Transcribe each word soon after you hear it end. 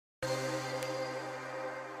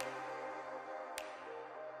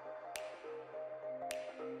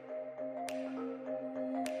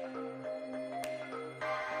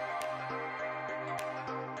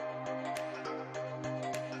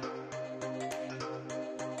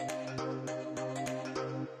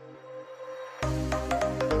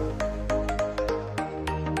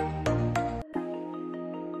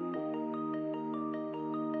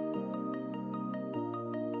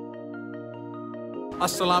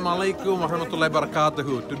Assalamu alaikum wa rahmatullahi wa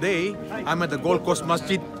barakatuhu. Today, I'm at the Gold Coast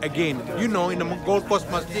Masjid again. You know, in the Gold Coast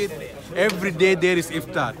Masjid, every day there is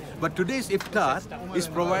Iftar. But today's Iftar is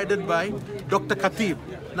provided by Dr. Khateed.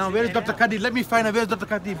 Now, where is Dr. Khateed? Let me find out where is Dr.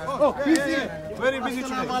 Khateed. Oh, he's here. Very busy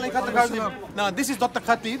today. Dr. Khateed. Now, this is Dr.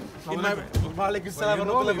 Khateed. In my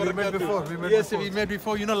we met before. Yes, we met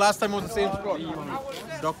before. You know, last time was the same spot.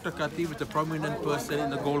 Dr. Khateed is a prominent person in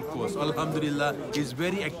the Gold Coast. Alhamdulillah, he's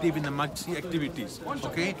very active in the Masjid activities.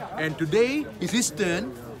 Okay, and today is his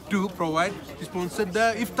turn to provide, he sponsored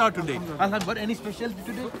the Iftar today. But any specialty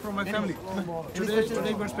today? From my family.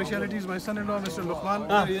 Today got specialities. My son-in-law, Mr. Luqman.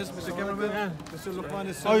 Here he is, Mr. Cameraman. Mr. Luqman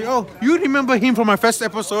is Oh, you remember him from my first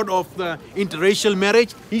episode of the interracial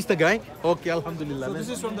marriage? He's the guy. Okay, Alhamdulillah. So this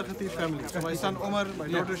is from the Khateed family. So my son Omar, my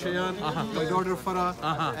daughter Shayan, my daughter Farah,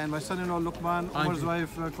 and my son-in-law Luqman, Omar's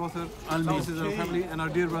wife Kauthar. This is our family, and our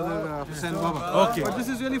dear brother Hussain Baba. Okay. But this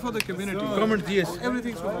is really for the community. Community, yes.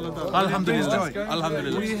 Everything's from Allah Ta'ala. Alhamdulillah.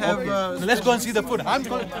 Alhamdulillah. We have let's go and see the food. I'm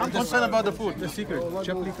concerned about the food. the secret,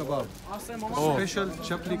 chapli kebab. Special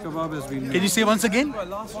chapli kebab has been made. Can you say once again?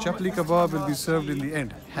 Chapli kebab will be served in the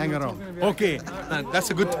end. Hang around. Okay, that's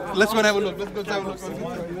a good. Let's go and have a look. Let's go have a look.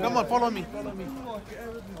 Come on, follow me.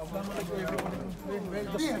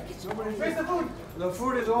 The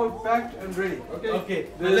food is all packed and ready. Okay.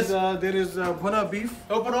 There is bhuna beef.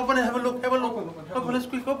 Open and have a look. Have a look. Open. Let's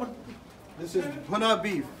quick open. This is bhuna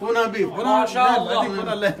beef. Bhuna beef.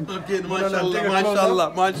 Bhuna lamb. Okay,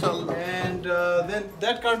 mashallah. And then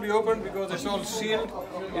that can't be opened because it's all sealed.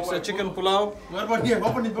 It's a chicken pulao. What about here?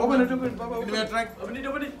 Open it. Can we try? Open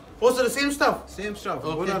it. Also the same stuff? Same stuff.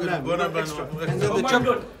 Okay, Bhuna lamb. Extra. And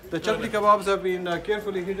then the chapli kebabs have been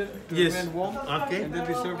carefully hidden to remain warm. Okay. And they'll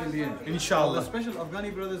be served in the end. Inshallah. The special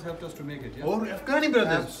Afghani brothers helped us to make it. Yeah? Oh, Afghani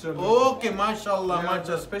brothers. Absolutely. Okay, mashallah, They are the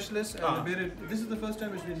mashallah. specialists and they made it. This is the first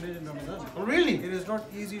time it's been made in Ramadan. Oh, really? It is not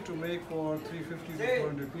easy to make for 350 to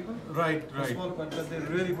 400 people. Right. Small, but they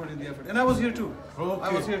really put in the effort. And I was here too. Okay.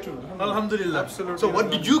 I was here too. Alhamdulillah. Absolutely. So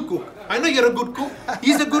what did you cook? I know you're a good cook.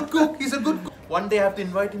 He's a good cook. One day I have to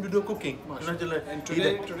invite him to do cooking. And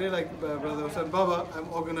today, like Brother Hussain Baba, I'm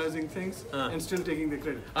organizing things and still taking the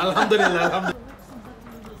credit. Alhamdulillah.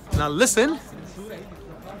 Now listen,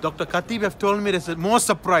 Dr. Khateed have told me there's more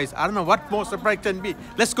surprise. I don't know what more surprise can be.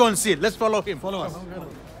 Let's go and see it. Let's follow him. Follow us.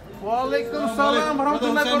 Wa alaikum salam. Brother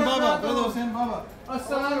Hussain Baba. Brother Hussain Baba.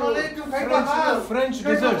 Assalamu French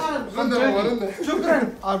dessert. From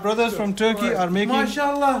Turkey. Our brothers from Turkey are making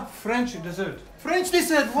Mashallah. French dessert. French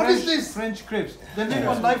dessert. What is this? French crepes. They'll make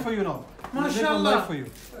one live for you now. Mashallah. For you.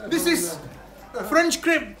 This is French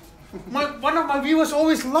crepe. One of my viewers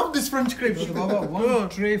always love this French crepe. Baba, one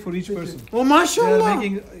tray for each person. Oh, They mashallah. are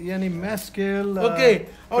making yani mass scale. Okay.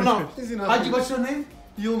 Oh, French now. crepes. Haji, what's your name?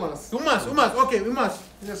 Yumas. Umas. Okay, Umas.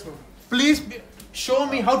 Yes, ma'am. Please show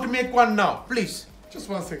me how to make one now, please. Just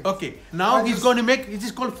 1 second. Okay. Now he's going to make. Is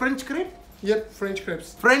this called French crepe? Yep, French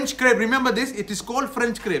crepes. French crepe. Remember this? It is called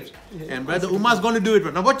French crepes. Yeah. And Brother Umas going to do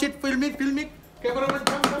it. Now watch it. Film it. Cameraman,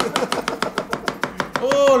 come.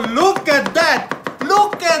 Oh, look at that.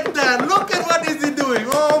 Look at what is he doing.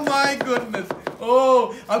 Oh my goodness.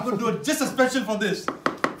 Oh, I could do it just a special for this.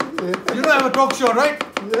 Yeah. You know I have a talk show, right?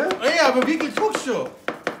 Yeah. Oh, yeah, I have a weekly talk show.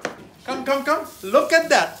 Come. Look at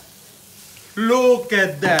that.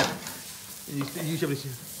 You should see.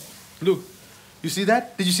 Look. You see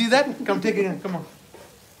that? Did you see that? Come take it again. Come on.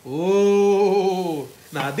 Oh.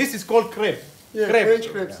 Now this is called crepe. Yeah, Crepe.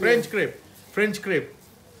 French crepes. French crepe.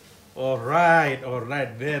 All right.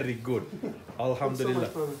 Very good. Alhamdulillah. so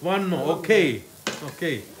much, brother. One more. Okay.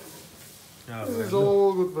 This is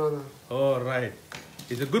all good, brother. All right.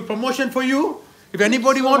 It's a good promotion for you. If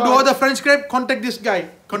anybody want to order French crepe, contact this guy.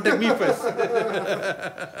 Contact me first.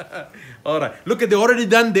 All right. Look, they already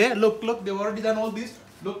done there. Look. They've already done all this.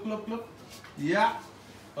 Look. Yeah.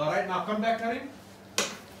 All right. Now come back, Karim.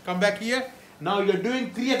 Come back here. Now you're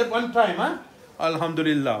doing 3 at one time, huh?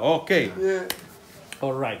 Alhamdulillah. Okay. Yeah.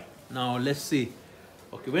 All right. Now let's see.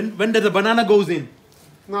 Okay. When does the banana goes in?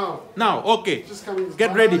 Now. Okay. Just coming.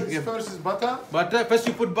 Get ready. First is butter. Butter. First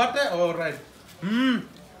you put butter. All right.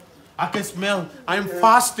 I can smell. I'm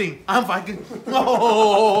fasting.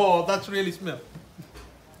 Oh, that's really smell.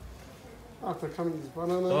 After coming is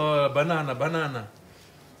banana. Oh, banana.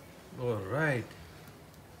 All right.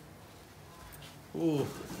 Oh,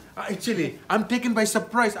 actually, I'm taken by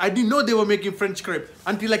surprise. I didn't know they were making French crepe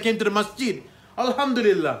until I came to the masjid.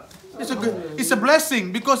 Alhamdulillah. It's a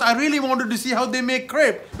blessing because I really wanted to see how they make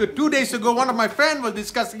crepe. But 2 days ago, one of my friends was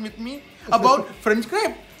discussing with me about French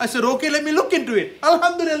crepe. I said, okay, let me look into it.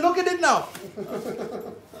 Alhamdulillah, look at it now.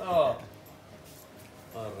 Oh.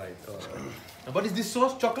 All right. And what is this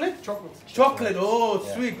sauce? Chocolate? Chocolate. Chocolate. Oh,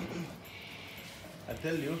 sweet. I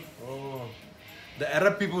tell you. Oh. The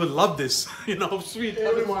Arab people will love this. You know, sweet.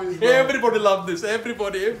 Everybody love this.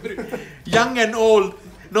 Everybody. Young and old.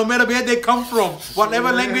 No matter where they come from.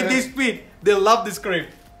 Whatever language they speak. They love this crepe.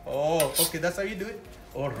 Oh, okay. That's how you do it?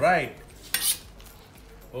 Alright.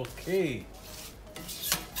 Okay.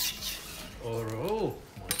 Oh,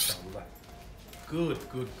 mashallah. Good.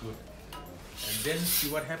 And then see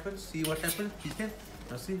what happens. See what happens. He can.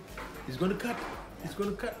 Now see. He's going to cut.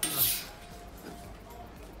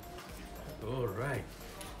 All right.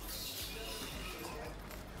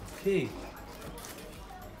 Okay.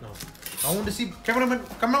 Now, I want to see, cameraman,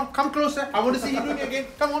 come closer. I want to see you doing it again.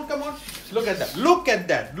 Come on. Look at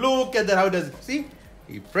that. How does it? See?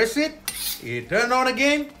 He press it. He turn on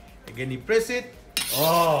again. Again he press it.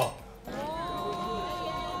 Oh.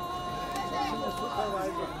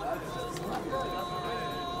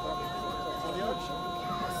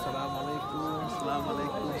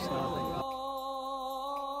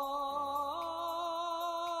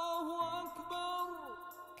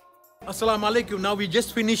 Assalamu alaikum. Now we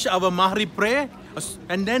just finished our Maghrib prayer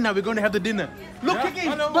and then now we're going to have the dinner. Look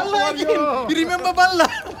again, Balla again. You remember Balla?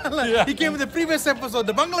 Yeah. He came in the previous episode,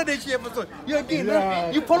 the Bangladeshi episode. You again,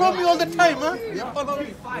 huh? You follow me all the time, huh? You follow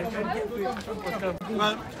me.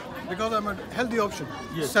 Well, because I'm a healthy option.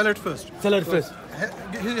 Yes. Salad first.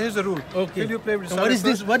 Here's the rule. Okay. Till you play with salad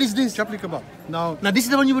What is this? Chapli kebab. Now this is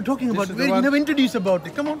the one you were talking about. Where you never introduced about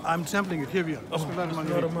it. Come on. I'm sampling it. Here we are. Oh.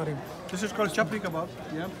 This is called chapli kebab.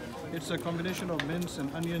 Yeah. It's a combination of mince and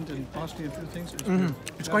onions and parsley and few things.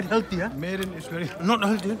 It's quite healthy, huh? Made in, it's very... Not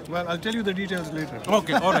healthy. Well, I'll tell you the details later.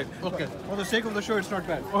 Okay, alright. Okay. For the sake of the show, it's not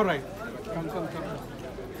bad. Alright. Come.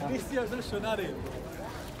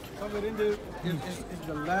 Somewhere in there is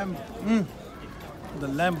the lamb. The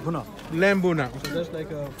lamb bhuna. Lamb bhuna. So that's like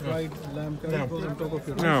a fried lamb curry goes on top of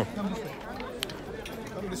your rice. No. Come this way.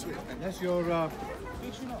 Come this way.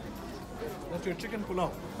 That's your chicken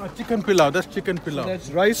pulao. Chicken pilau. That's chicken pilau. So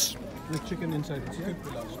that's rice with chicken inside. Chicken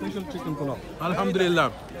pulao. Special chicken pulao.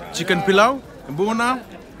 Alhamdulillah. Chicken pilau, bhuna,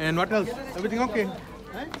 and what else? Everything okay?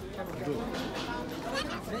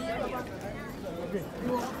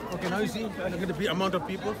 Okay, now you see, look at the amount of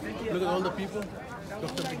people. Look at all the people.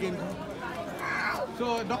 Doctor again.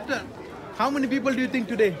 So, doctor, how many people do you think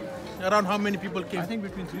today? Around how many people came? I think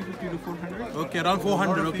between 350 to 400. Okay, around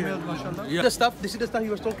 400. Okay. Females, mashallah. Yeah. This is the stuff he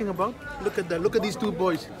was talking about. Look at that. Look at these two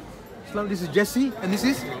boys. This is Jesse and this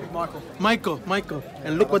is Michael.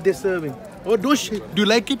 And look what they're serving. Oh, do you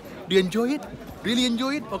like it? Do you enjoy it? Really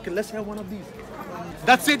enjoy it? Okay, let's have one of these.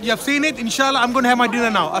 That's it. You have seen it. Inshallah, I'm going to have my dinner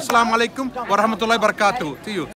now. Assalamu alaikum wa rahmatullahi wa barakatuh. See you.